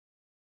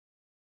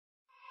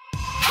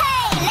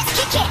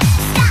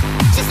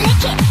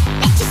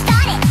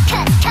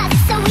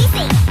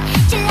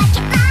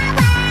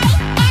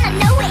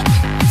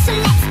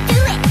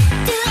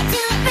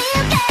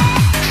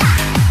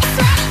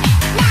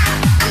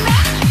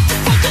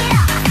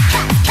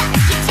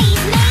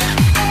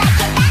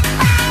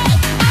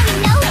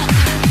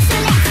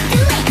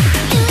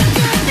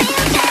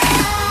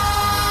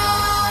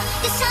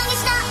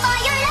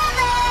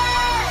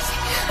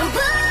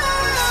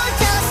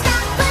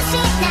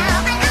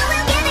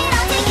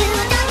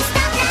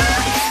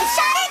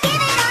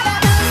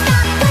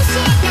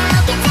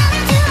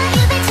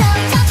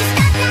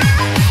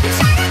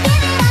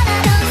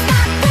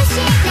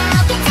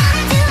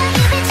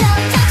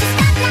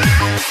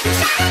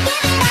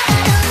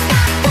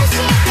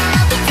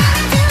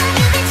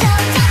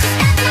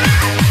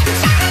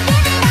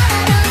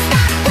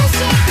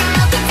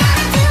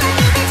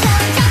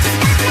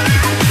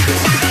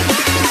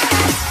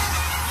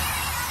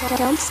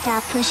Don't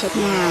stop, push it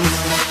now.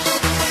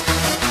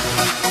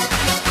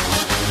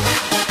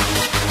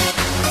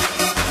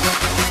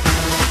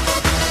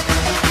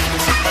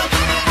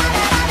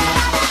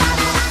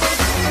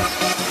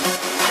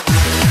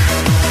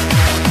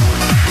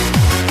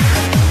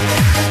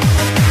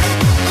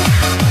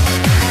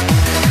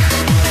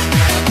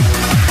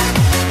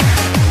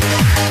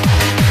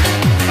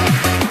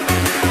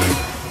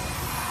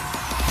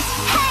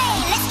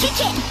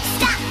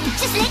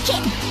 Just lick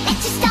it,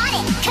 let's just start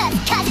it, cause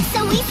it's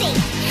so easy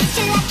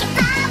to like it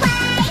my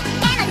way,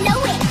 and I know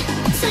it,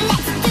 so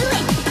let's do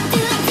it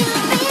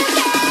real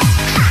good.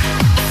 Ha,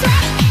 it's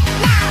ready,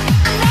 now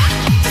I'm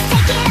ready, just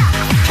take it off,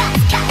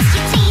 cause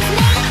you tease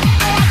me,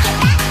 I like it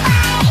that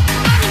way,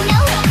 and you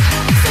know it,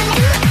 so let's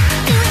do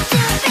it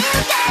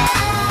real good.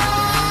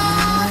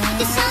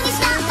 This song is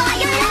not for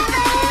your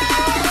lovers.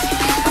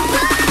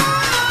 Whoa,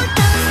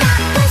 don't stop,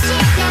 push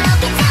it now,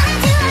 get down and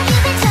do what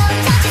you've been told,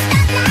 don't you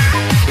stop now,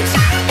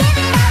 try to give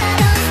it all,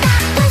 don't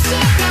stop, push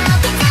it now,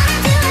 get down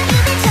and do what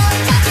you've been told,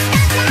 don't you stop now,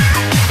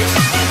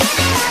 try to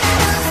give it all,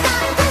 don't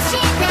stop, push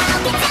it now,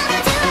 get down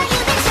and do what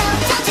you've been told,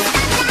 don't you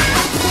stop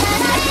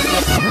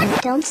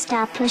now. Don't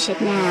stop, push it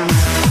now.